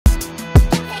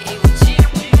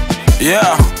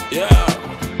Yeah.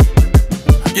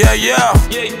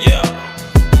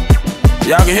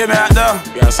 Y'all can hear me out there?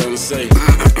 Got something to say.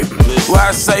 Why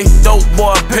I say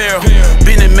Dopeboy Apparel,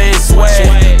 been a man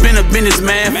swag, been a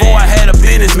businessman before I had a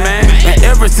business, man. And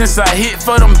ever since I hit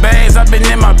for them bags, I've been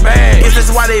in my bag. Guess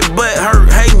that's why they butt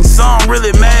hurt, hating, some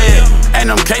really mad.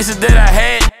 And them cases that I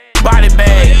had, body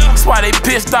bag. That's why they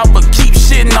pissed off but keep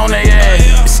shitting on their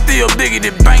ass. It's still bigger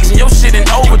than banks and your shit in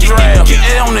overdraft. Keep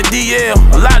that on the DL,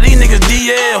 a lot of these niggas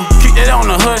DL. Keep that on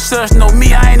the hush hush, know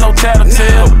me, I ain't no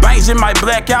tattletale. Banks in my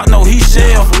blackout, no he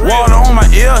shell. Water on my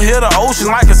ear, hear the ocean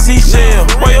like a seashell.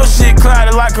 Boy, your shit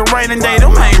clouded like a raining day,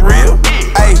 them ain't real.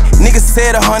 Ayy, niggas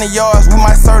said 100 yards, we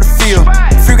might serve the field.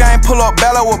 Freak, I ain't pull up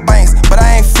Bella with banks, but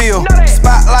I ain't feel.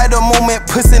 SpotLife Movement,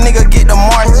 pussy nigga get the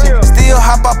marching. Still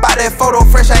hop up out that photo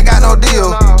fresh, ain't got no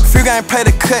deal. Freak, I ain't play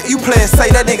the cut, you play it, say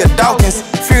that nigga Dawkins.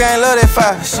 Freak, I ain't love that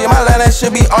fire, shit, my line that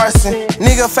should be arson.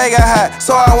 Nigga fake got hot,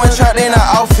 so I went trapped in the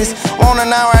office. Want a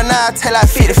 9 right now, I tell like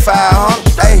 55,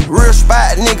 Ayy, real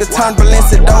spot, nigga, turn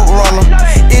Valencia dope runner.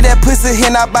 If that pussy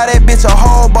hit, I buy that bitch a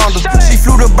whole bundle. She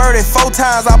flew the birdie 4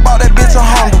 times, I bought that bitch a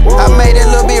Honda. I made that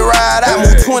little bit ride, I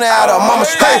moved 20 out of mama's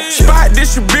straight. Spot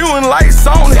distributing lights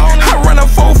on it. I run a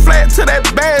 4 flat to that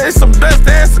bag, it's some dust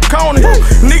ass Coney.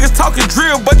 Niggas talking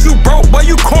drill, but you broke, but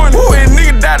you corny. And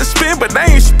nigga die to spend, but they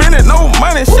ain't spending no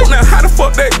money. Shit, now how the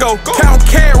fuck that go? Count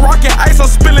cat, rockin' ice, I'm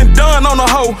spilling done on the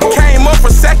hoe. Came up for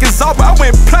seconds off, I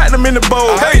went platinum in the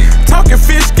bowl. Hey, talking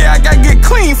fish scale, I gotta get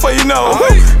clean for you know.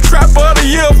 Trapper of the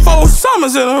year, 4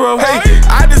 summers in a row. Hey,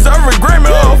 I deserve a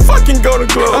Grammy or fucking go to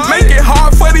club. Make it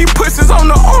hard for these pussies, I'm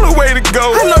the only way to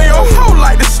go. I know your hoe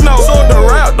like the snow, so if the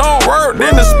rap don't work,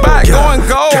 then the spot going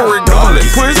gold regardless.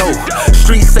 Pussy.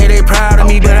 Streets say they proud of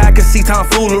me, but I can see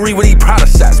tomfoolery with these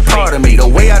product shots. Part of me, the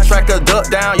way I track a duck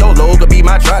down, your logo be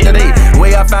my track today. The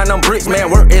way I find them bricks, man,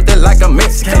 work ethic like a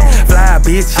Mexican. Fly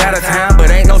bitch out of town, but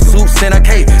ain't no soups in a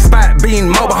cake. Spot being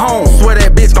mobile home, swear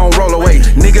that bitch gon' roll away.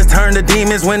 Niggas turn to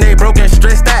demons when they broke and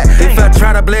stressed out. If I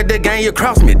try to bled the game, you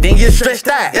cross me, then you stretched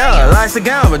out. Yeah, life's a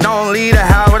gun, but don't leave the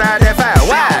house without that fire.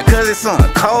 Why? Cause it's some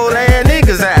cold ass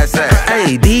niggas outside.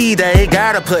 Hey, D-Day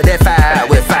gotta put that fire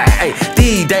with fire. Hey,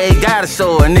 D-Day gotta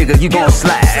show a nigga you gon'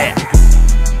 slide.